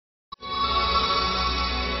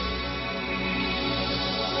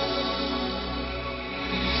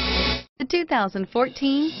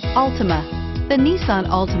2014 Altima. The Nissan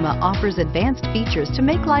Altima offers advanced features to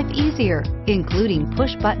make life easier, including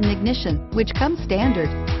push-button ignition, which comes standard.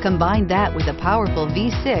 Combine that with a powerful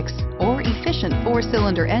V6 or efficient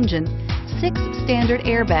 4-cylinder engine, 6 standard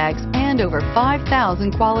airbags, and over 5,000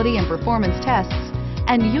 quality and performance tests,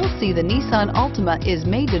 and you'll see the Nissan Altima is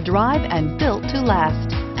made to drive and built to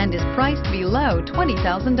last, and is priced below $20,000.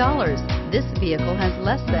 This vehicle has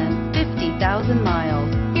less than 50,000 miles.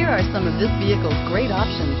 Here are some of this vehicle's great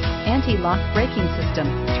options: anti-lock braking system,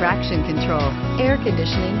 traction control, air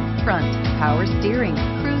conditioning, front, power steering,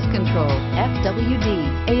 cruise control,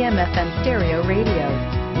 FWD, AM/FM stereo radio,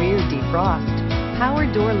 rear defrost, power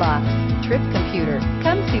door locks, trip computer.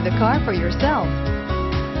 Come see the car for yourself.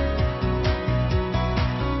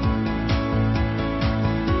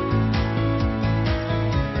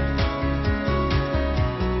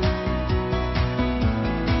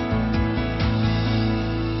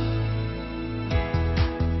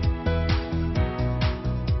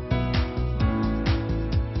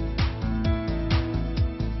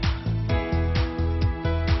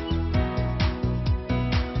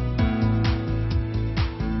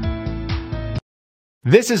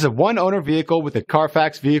 This is a one-owner vehicle with a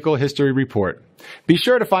Carfax Vehicle History Report. Be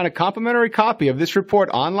sure to find a complimentary copy of this report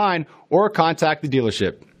online or contact the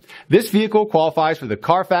dealership. This vehicle qualifies for the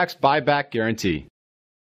Carfax Buyback Guarantee.